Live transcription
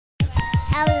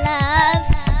I love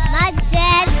my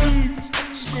dad.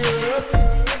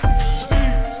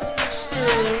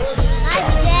 My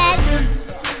dad.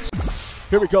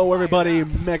 Here we go, everybody.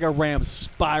 Mega Ram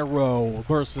Spyro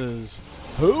versus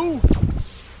who?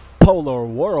 Polar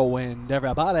Whirlwind,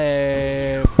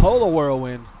 everybody. Polar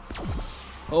Whirlwind.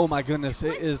 Oh my goodness,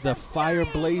 it is the fire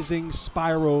blazing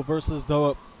Spyro versus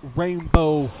the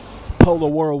rainbow Polar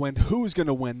Whirlwind. Who's going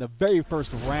to win the very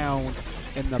first round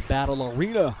in the battle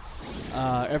arena?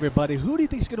 Everybody, who do you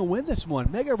think is going to win this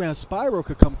one? Mega Ram Spyro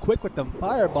could come quick with them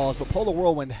fireballs, but Polar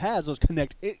Whirlwind has those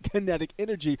kinetic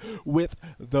energy with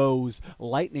those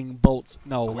lightning bolts.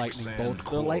 No, lightning bolts.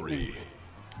 The lightning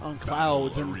on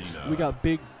clouds, and we got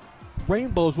big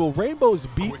rainbows. Will rainbows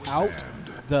beat out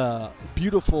the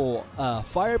beautiful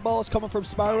fireballs coming from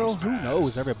Spyro? Who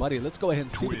knows, everybody? Let's go ahead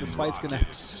and see what this fight's going to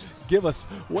give us.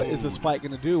 What is this fight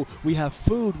going to do? We have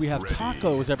food. We have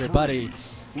tacos, everybody.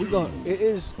 It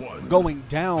is going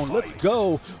down. Let's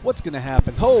go. What's going to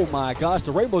happen? Oh, my gosh.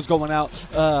 The rainbow's going out.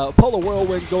 Polar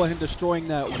Whirlwind going ahead and destroying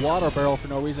that water barrel for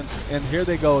no reason. And here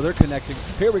they go. They're connecting.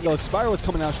 Here we go. Spyro's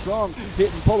coming out strong.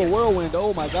 Hitting Polar Whirlwind.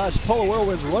 Oh, my gosh. Polar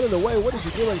Whirlwind's running away. What is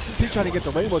he doing? He's trying to get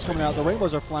the rainbows coming out. The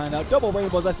rainbows are flying out. Double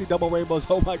rainbows. I see double rainbows.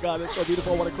 Oh, my God. It's so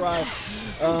beautiful. I want to cry.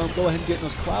 Go ahead and get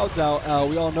those clouds out.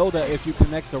 We all know that if you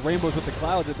connect the rainbows with the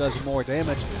clouds, it does more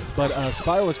damage. But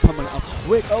Spyro's coming up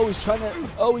quick. Oh,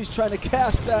 he's trying to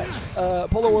cast that.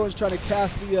 Polar Whirlwind's trying to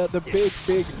cast the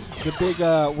big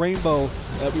rainbow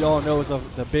that we all know is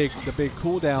the big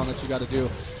cooldown that you got to do.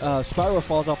 Spyro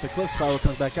falls off the cliff. Spyro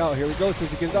comes back out. Here we go.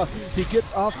 He gets off. He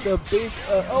gets off the big.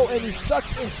 And he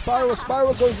sucks in Spyro.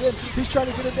 Spyro goes in. He's trying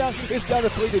to get it down. It's down to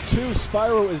 3-2.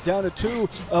 Spyro is down to 2.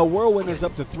 Whirlwind is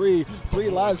up to 3. 3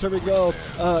 lives. Here we go.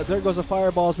 There goes the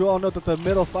fireballs. We all know that the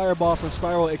middle fireball from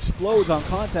Spyro explodes on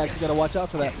contact. You got to watch out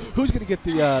for that. Who's going to get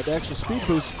the extra speed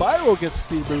boost? Spyro gets the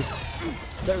speed boost.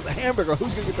 There's the hamburger.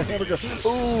 Who's going to get the hamburger?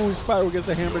 Ooh, Spyro gets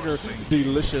the hamburger.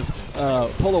 Delicious.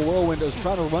 Polar Whirlwind is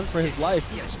trying to run for his life.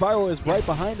 Spyro is right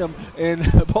behind him, and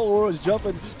Polar Whirlwind is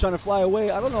jumping, trying to fly away.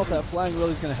 I don't know if that flying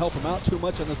really is going to help him out too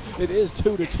much on this. It is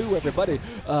 2-2, everybody.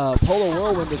 Polar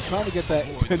Whirlwind is trying to get that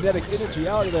kinetic energy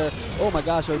out of there. Oh my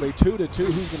gosh, everybody, 2-2.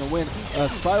 Who's going to win?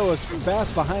 Spyro is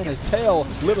fast behind his tail,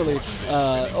 literally.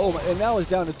 And now it's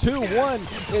down to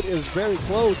 2-1. It is very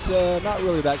close. Not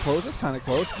really that close. It's kind of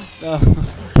close.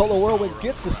 Polar Whirlwind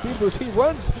gets the speed boost. He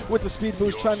runs with the speed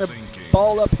boost, trying to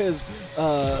ball up his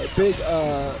big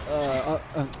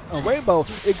rainbow.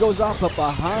 It goes off up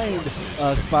behind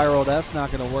Spyro. That's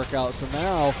not going to work out. So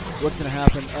now what's going to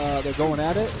happen? They're going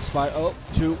at it.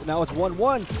 Now it's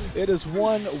 1-1. It is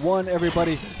 1-1,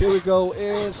 everybody. Here we go.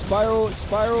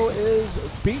 Spyro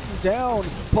is beaten down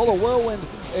Polar Whirlwind,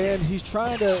 and he's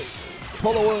trying to.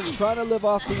 Polar Whirlwind's trying to live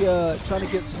off trying to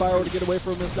get Spyro to get away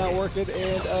from him. It's not working.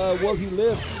 And will he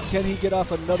live? Can he get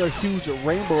off another huge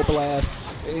rainbow blast?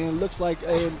 And looks like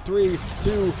in 3,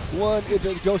 2, 1, it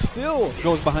still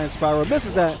goes behind Spyro.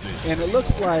 Misses that. And it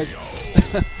looks like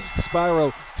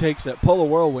Spyro takes it. Polar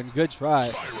Whirlwind, good try.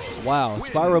 Wow.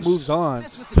 Spyro moves on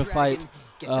to fight.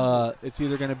 It's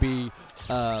either going to be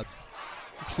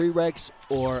T-Rex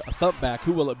or a Thumpback.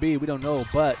 Who will it be? We don't know.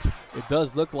 But it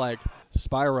does look like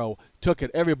Spyro took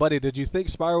it. Everybody, did you think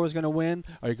Spyro was going to win?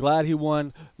 Are you glad he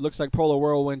won? Looks like Polar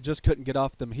Whirlwind just couldn't get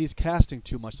off them. He's casting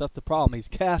too much. That's the problem. He's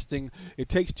casting. It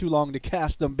takes too long to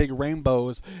cast them big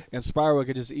rainbows, and Spyro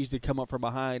could just easily come up from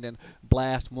behind and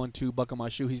blast 1-2, buckle my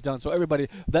shoe. He's done. So everybody,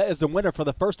 that is the winner for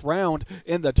the first round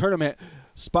in the tournament.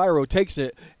 Spyro takes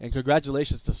it, and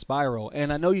congratulations to Spyro.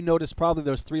 And I know you noticed probably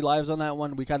there was 3 lives on that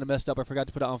one. We kind of messed up. I forgot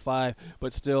to put it on 5,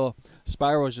 but still,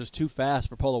 Spyro is just too fast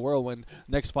for Polar Whirlwind.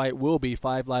 Next fight will be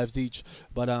 5 lives each.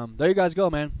 But there you guys go,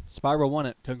 man. Spyro won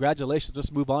it. Congratulations. Let's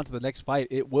move on to the next fight.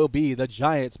 It will be the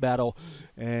Giants battle.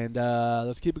 And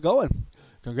let's keep it going.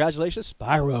 Congratulations,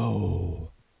 Spyro.